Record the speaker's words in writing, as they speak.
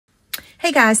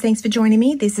Hey guys, thanks for joining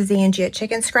me. This is Angie at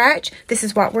ChicnScratch. This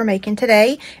is what we're making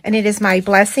today, and it is my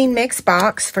Blessing Mix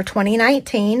box for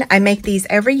 2019. I make these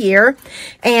every year,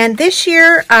 and this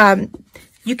year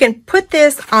you can put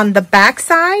this on the back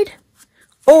side,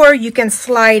 or you can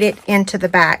slide it into the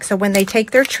back. So when they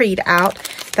take their treat out,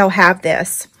 they'll have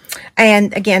this.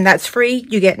 And again, that's free.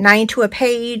 You get 9 to a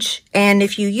page. And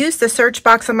if you use the search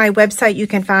box on my website, you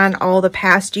can find all the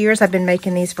past years. I've been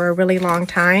making these for a really long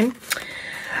time.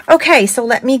 Okay, so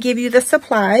let me give you the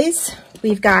supplies.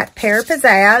 We've got Pear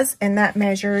Pizzazz, and that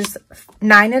measures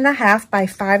 9.5 by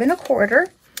 5 1/4.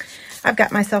 I've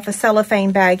got myself a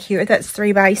cellophane bag here that's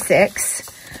 3 by 6.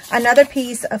 Another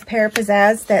piece of Pear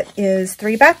Pizzazz that is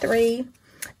 3 by 3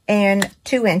 and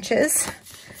 2 inches.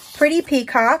 Pretty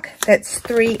Peacock that's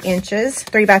 3 inches,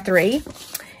 3 by 3.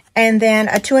 And then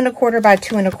a 2 1/4 by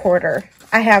 2 1/4.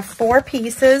 I have 4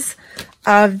 pieces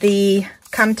of the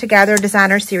Come Together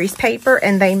Designer Series paper,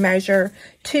 and they measure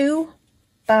 2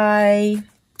 by,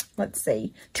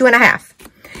 2.5.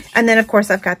 And then, of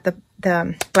course, I've got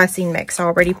the Blessing Mix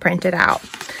already printed out.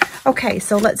 Okay,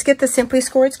 so let's get the Simply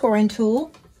Scored scoring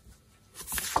tool.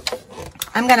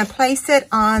 I'm going to place it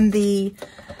on the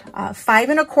 5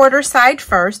 1/4 side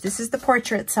first. This is the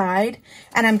portrait side,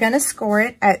 and I'm going to score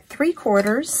it at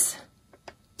 3/4.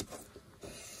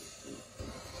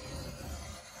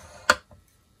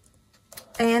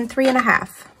 And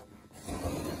 3.5.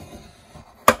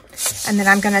 And then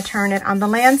I'm going to turn it on the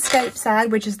landscape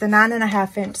side, which is the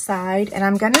 9.5 inch side, and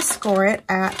I'm going to score it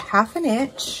at 1/2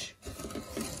 inch,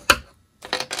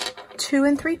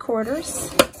 2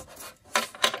 3/4,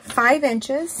 5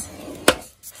 inches,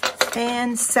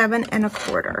 and 7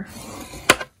 1/4.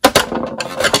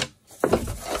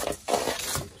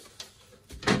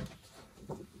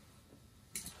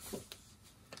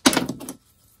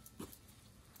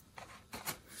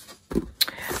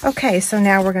 Okay, so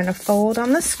now we're going to fold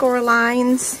on the score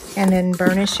lines and then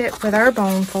burnish it with our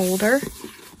bone folder.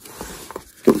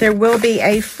 There will be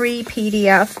a free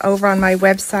PDF over on my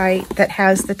website that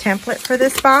has the template for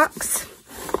this box.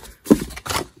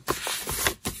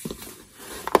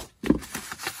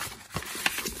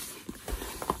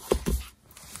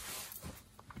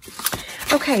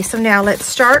 Okay, so now let's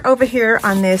start over here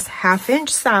on this 1/2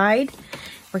 inch side.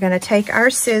 We're going to take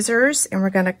our scissors and we're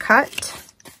going to cut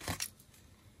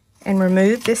and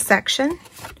remove this section,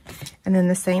 and then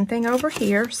the same thing over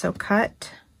here. So cut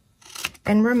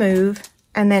and remove,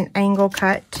 and then angle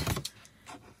cut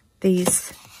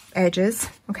these edges.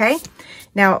 Okay,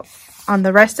 now on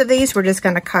the rest of these, we're just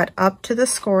going to cut up to the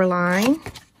score line.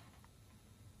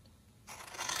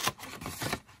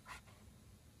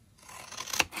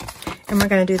 And we're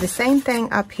going to do the same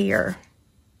thing up here.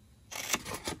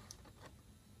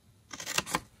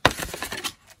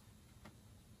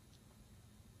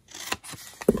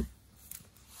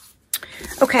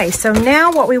 Okay, so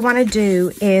now what we want to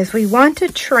do is we want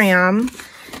to trim.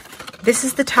 This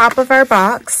is the top of our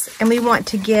box, and we want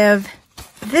to give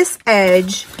this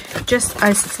edge just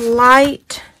a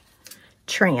slight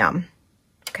trim,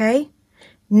 okay?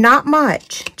 Not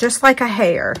much, just like a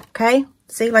hair, okay?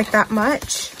 See, like that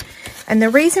much? And the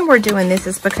reason we're doing this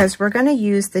is because we're going to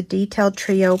use the Detailed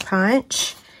Trio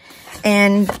punch,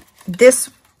 and this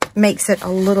makes it a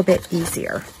little bit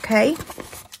easier, okay?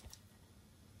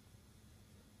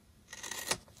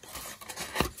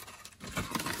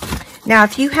 Now,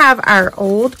 if you have our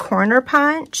old corner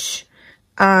punch,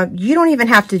 you don't even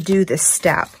have to do this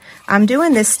step. I'm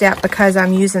doing this step because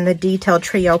I'm using the Detailed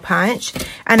Trio punch,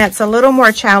 and it's a little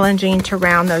more challenging to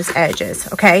round those edges,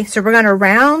 okay? So we're going to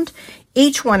round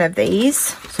each one of these.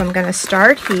 So I'm going to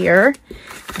start here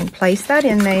and place that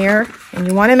in there, and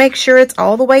you want to make sure it's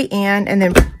all the way in, and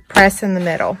then press in the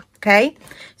middle, okay?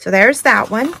 So there's that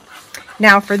one.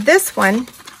 Now for this one,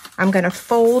 I'm going to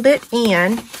fold it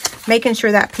in, making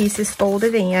sure that piece is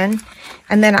folded in,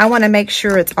 and then I want to make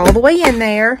sure it's all the way in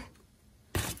there,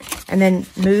 and then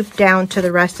move down to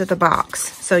the rest of the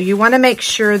box. So you want to make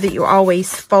sure that you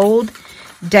always fold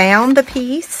down the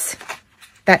piece,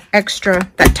 that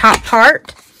top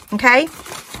part, okay?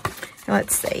 Now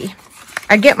let's see.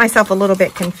 I get myself a little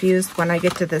bit confused when I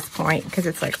get to this point, because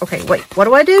it's like, okay, wait, what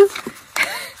do I do?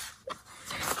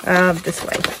 This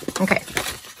way, okay.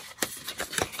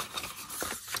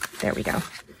 There we go.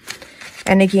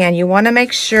 And again, you want to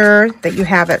make sure that you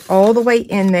have it all the way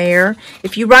in there.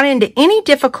 If you run into any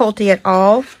difficulty at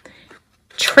all,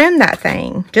 trim that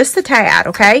thing just a tad,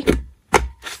 okay?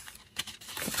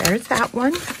 There's that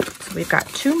one. So we've got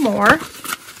 2 more.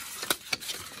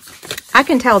 I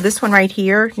can tell this one right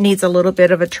here needs a little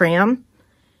bit of a trim.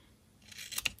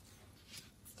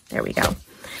 There we go.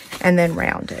 And then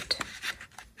round it.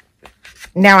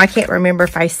 Now I can't remember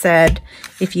if I said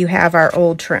if you have our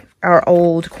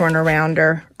old corner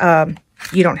rounder,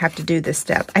 you don't have to do this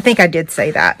step. I think I did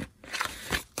say that.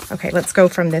 Okay, let's go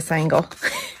from this angle.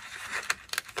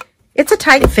 It's a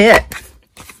tight fit.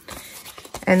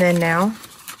 And then now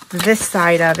this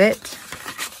side of it.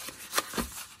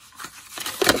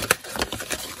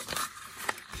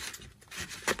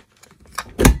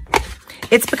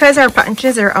 It's because our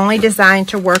punches are only designed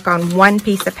to work on one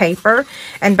piece of paper,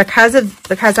 and because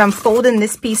I'm folding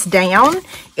this piece down,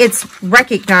 it's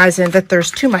recognizing that there's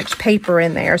too much paper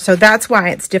in there. So that's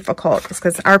why it's difficult. It's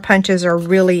because our punches are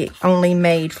really only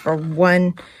made for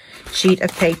one sheet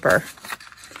of paper.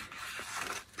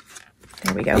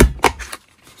 There we go.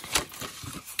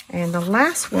 And the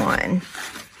last one.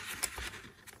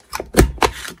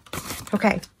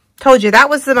 Okay. Told you that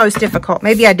was the most difficult.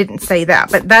 Maybe I didn't say that,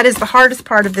 but that is the hardest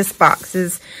part of this box,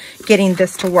 is getting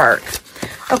this to work.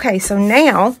 Okay, so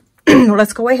now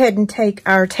let's go ahead and take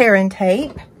our tear-in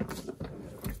tape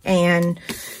and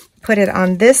put it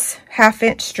on this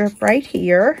 1/2-inch strip right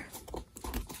here.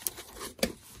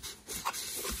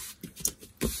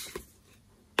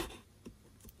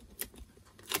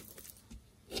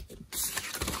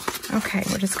 Okay,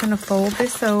 we're just going to fold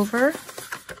this over.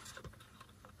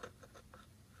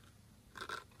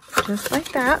 Just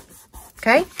like that.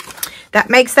 Okay, that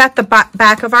makes that the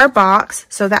back of our box,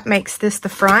 so that makes this the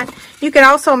front. You can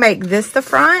also make this the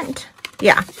front.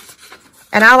 Yeah,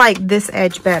 and I like this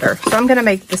edge better, so I'm going to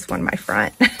make this one my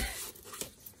front.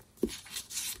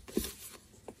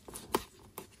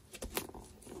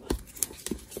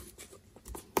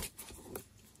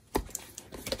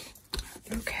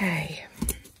 Okay.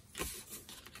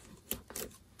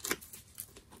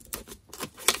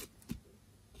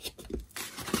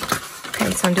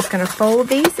 So I'm just going to fold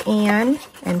these in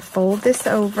and fold this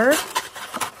over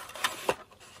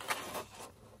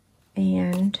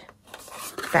and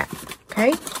back.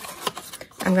 Okay,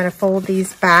 I'm going to fold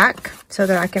these back so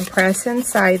that I can press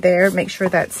inside there, make sure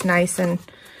that's nice and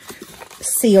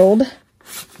sealed,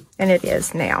 and it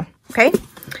is now. Okay,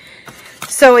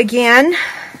 so again,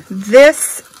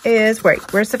 this is,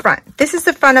 where's the front? This is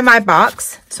the front of my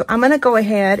box. So I'm going to go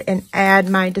ahead and add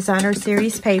my Designer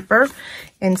Series paper.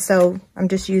 And so I'm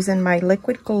just using my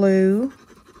liquid glue.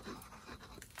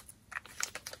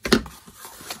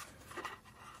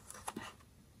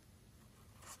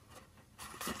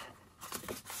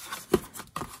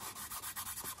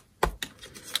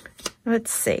 Let's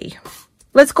see.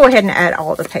 Let's go ahead and add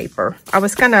all the paper. I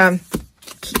was going to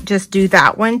just do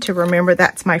that one to remember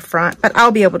that's my front, but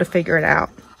I'll be able to figure it out.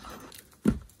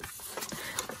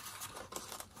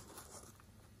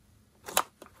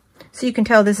 So you can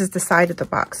tell this is the side of the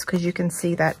box because you can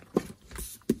see that.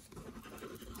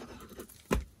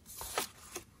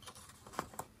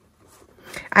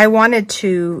 I wanted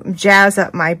to jazz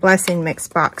up my Blessing Mix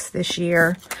box this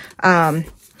year.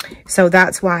 So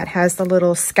that's why it has the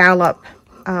little scallop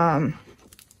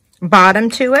bottom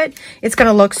to it. It's going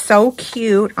to look so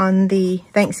cute on the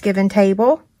Thanksgiving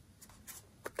table.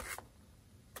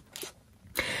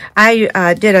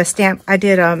 I did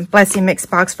a Blessing Mix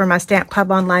box for my Stamp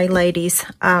Club Online ladies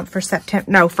for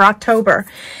October.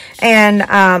 And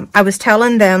I was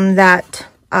telling them that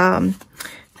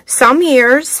some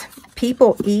years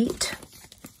people eat.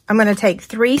 I'm going to take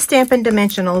 3 Stampin'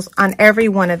 Dimensionals on every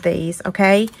one of these,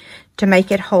 okay, to make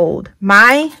it hold.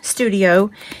 My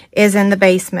studio is in the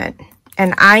basement,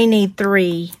 and I need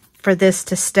 3 for this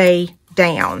to stay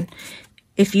down.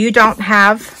 If you don't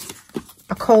have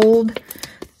a cold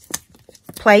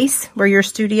place where your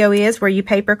studio is, where you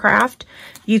paper craft,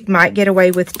 you might get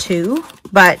away with 2.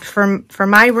 But for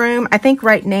my room, I think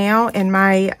right now in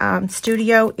my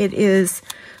studio, it is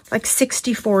like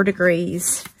 64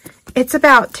 degrees. It's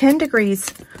about 10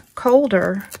 degrees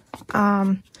colder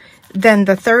than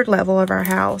the 3rd level of our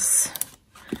house,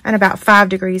 and about 5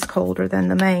 degrees colder than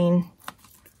the main.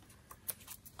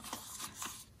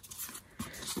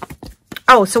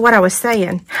 Oh, so what I was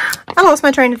saying, I lost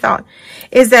my train of thought,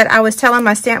 is that I was telling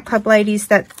my Stamp Club ladies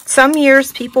that some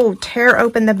years people tear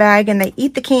open the bag and they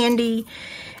eat the candy,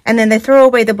 and then they throw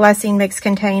away the Blessing Mix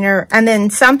container, and then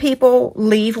some people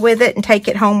leave with it and take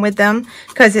it home with them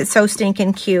because it's so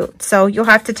stinking cute. So you'll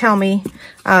have to tell me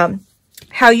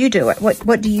how you do it.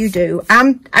 What do you do?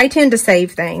 I tend to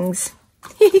save things.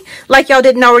 Like y'all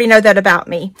didn't already know that about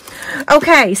me.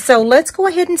 Okay, so let's go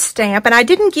ahead and stamp. And I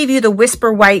didn't give you the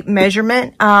Whisper White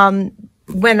measurement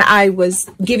when I was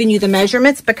giving you the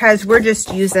measurements because we're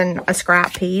just using a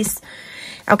scrap piece.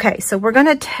 Okay, so we're going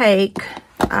to take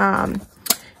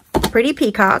Pretty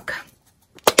Peacock,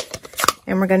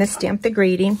 and we're going to stamp the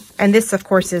greeting. And this, of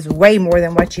course, is way more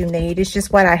than what you need. It's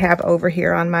just what I have over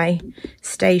here on my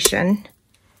station.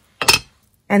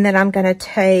 And then I'm going to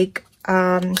take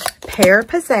Pear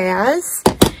Pizzazz,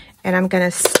 and I'm going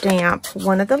to stamp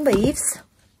one of the leaves.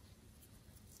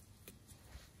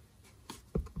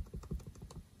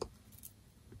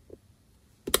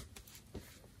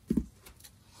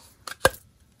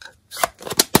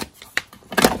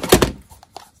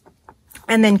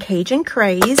 And then Cajun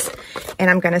Craze, and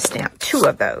I'm going to stamp 2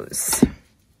 of those.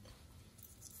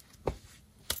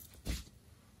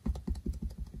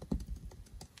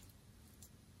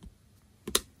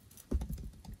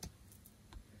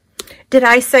 Did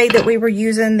I say that we were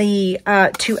using the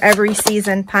To Every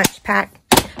Season punch pack?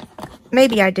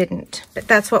 Maybe I didn't, but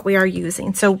that's what we are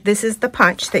using. So this is the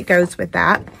punch that goes with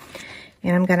that.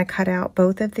 And I'm going to cut out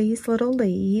both of these little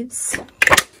leaves.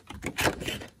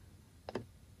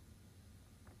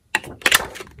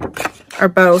 Or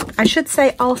both. I should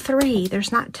say all 3.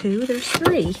 There's not 2, there's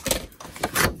 3.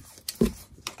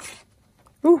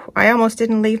 Ooh, I almost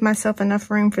didn't leave myself enough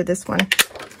room for this one.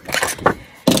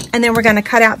 And then we're going to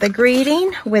cut out the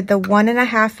greeting with the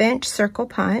 1.5-inch circle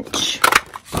punch.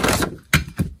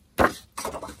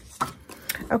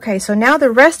 Okay, so now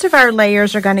the rest of our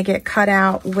layers are going to get cut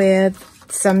out with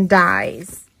some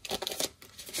dies.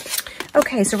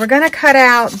 Okay, so we're going to cut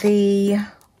out the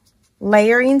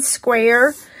layering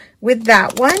square with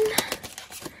that one,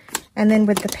 and then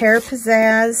with the Pear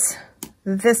Pizzazz,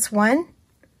 this one,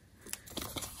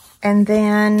 and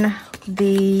then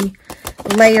the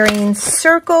layering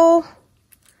circle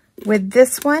with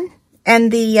this one.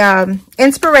 And the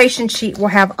inspiration sheet will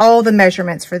have all the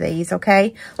measurements for these,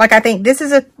 okay? Like I think this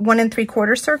is a 1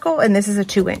 3/4 circle, and this is a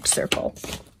 2-inch circle.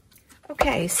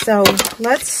 Okay, so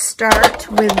let's start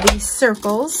with these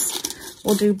circles.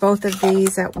 We'll do both of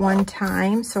these at one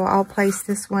time. So I'll place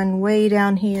this one way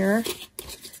down here,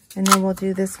 and then we'll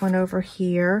do this one over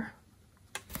here.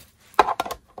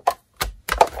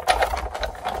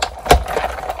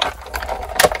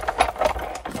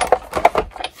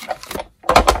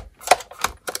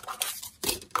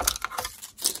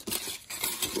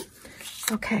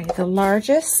 Okay, the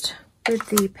largest with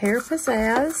the Pear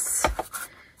Pizzazz,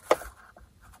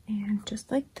 and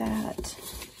just like that.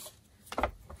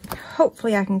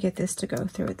 Hopefully I can get this to go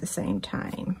through at the same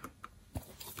time.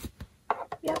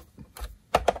 Yep.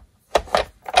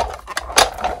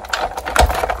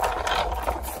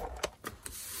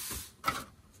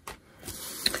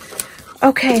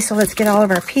 Okay, so let's get all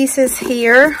of our pieces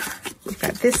here. We've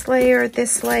got this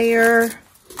layer,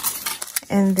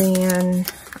 and then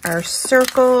our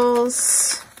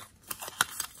circles.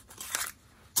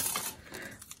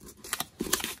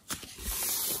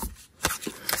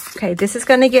 Okay, this is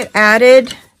going to get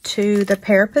added to the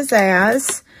Pear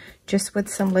Pizzazz just with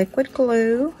some liquid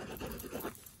glue.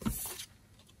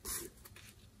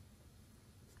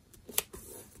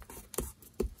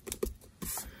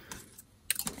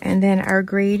 And then our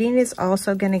greeting is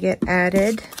also going to get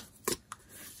added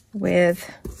with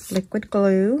liquid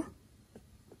glue.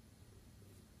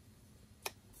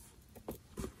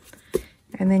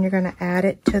 And then you're going to add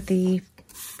it to the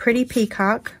pretty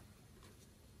peacock.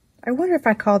 I wonder if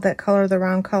I called that color the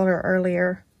wrong color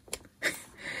earlier.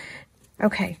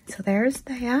 Okay, so there's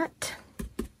that.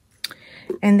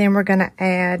 And then we're going to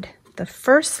add the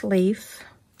first leaf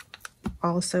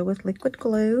also with liquid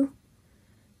glue,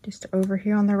 just over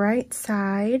here on the right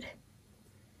side.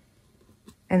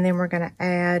 And then we're going to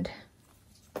add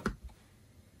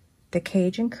the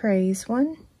Cajun Craze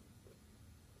one.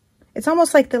 It's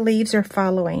almost like the leaves are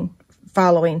falling.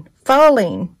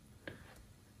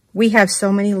 We have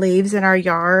so many leaves in our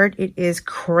yard. It is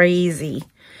crazy.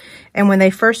 And when they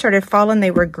first started falling,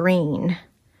 they were green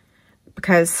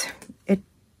because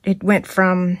it went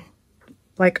from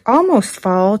like almost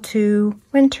fall to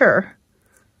winter.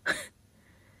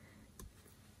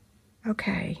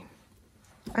 Okay.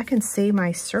 I can see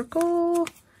my circle.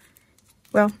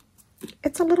 Well,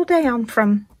 it's a little down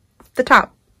from the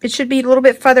top. It should be a little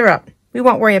bit further up. We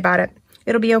won't worry about it.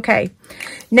 It'll be okay.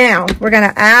 Now, we're going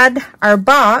to add our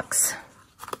box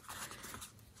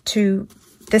to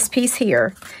this piece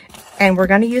here. And we're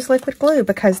going to use liquid glue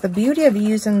because the beauty of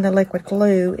using the liquid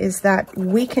glue is that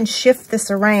we can shift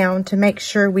this around to make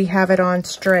sure we have it on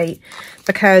straight.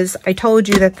 Because I told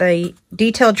you that the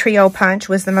detailed trio punch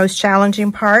was the most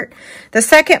challenging part. The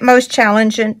second most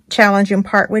challenging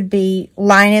part would be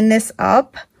lining this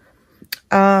up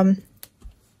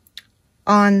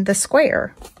on the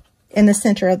square, in the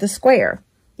center of the square.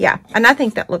 Yeah, and I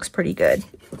think that looks pretty good.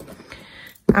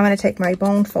 I'm going to take my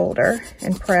bone folder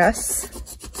and press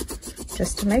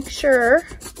just to make sure.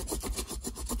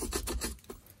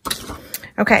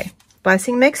 Okay,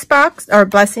 blessing mix box, or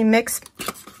blessing mix.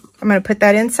 I'm going to put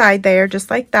that inside there just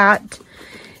like that.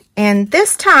 And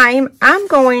this time, I'm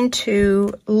going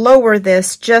to lower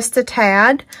this just a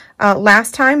tad.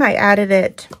 Last time I added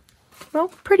it, well,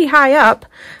 pretty high up.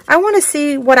 I want to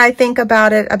see what I think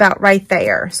about it about right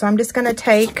there. So I'm just going to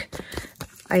take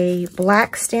a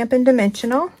black Stampin'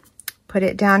 Dimensional, put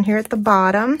it down here at the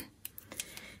bottom,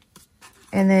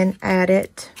 and then add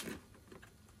it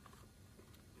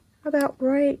about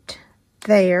right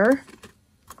there.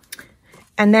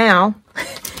 And now,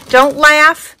 don't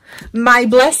laugh. My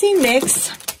blessing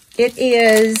mix, it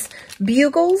is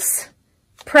bugles,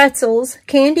 pretzels,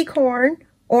 candy corn,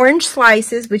 orange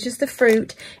slices, which is the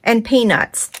fruit, and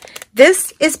peanuts.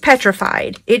 This is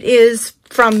petrified. It is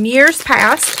from years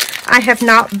past. I have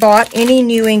not bought any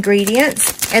new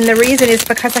ingredients, and the reason is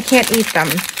because I can't eat them.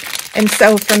 And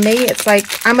so for me, it's like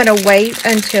I'm going to wait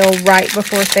until right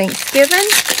before Thanksgiving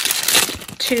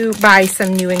to buy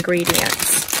some new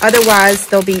ingredients. Otherwise,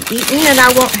 they'll be eaten and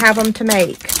I won't have them to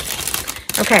make.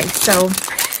 Okay, so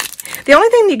the only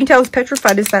thing that you can tell is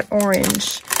petrified is that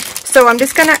orange. So I'm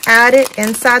just going to add it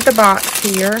inside the box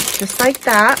here, just like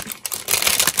that.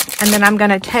 And then I'm going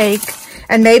to take,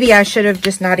 and maybe I should have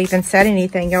just not even said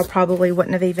anything. Y'all probably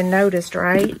wouldn't have even noticed,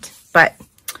 right? But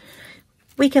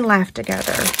we can laugh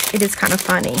together. It is kind of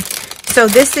funny. So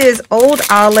this is Old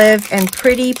Olive and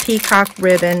Pretty Peacock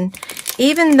Ribbon.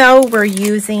 Even though we're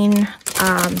using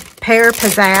Pear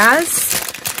Pizzazz,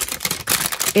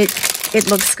 it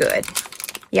looks good.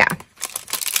 Yeah.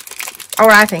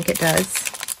 Or I think it does.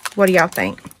 What do y'all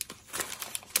think?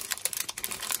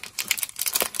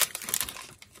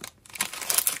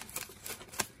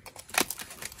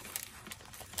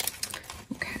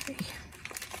 Okay.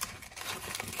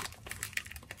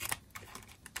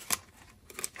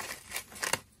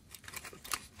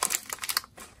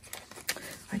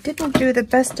 I didn't do the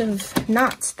best of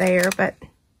knots there, but...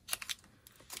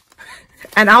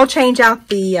 And I'll change out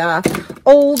the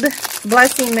old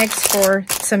blessing mix for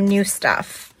some new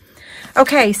stuff.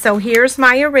 Okay, so here's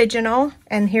my original,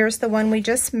 and here's the one we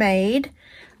just made.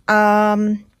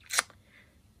 You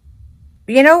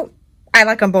know, I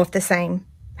like them both the same.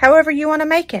 However you want to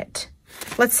make it.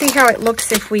 Let's see how it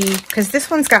looks if we, because this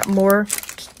one's got more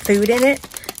food in it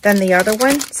than the other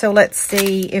one. So let's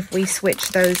see if we switch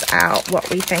those out, what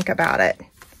we think about it.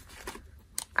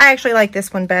 I actually like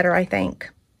this one better, I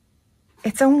think.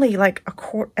 It's only like a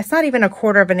quarter, it's not even a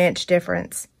quarter of an inch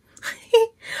difference.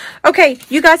 Okay,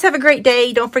 you guys have a great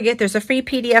day. Don't forget there's a free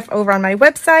PDF over on my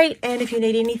website. And if you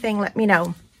need anything, let me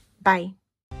know. Bye.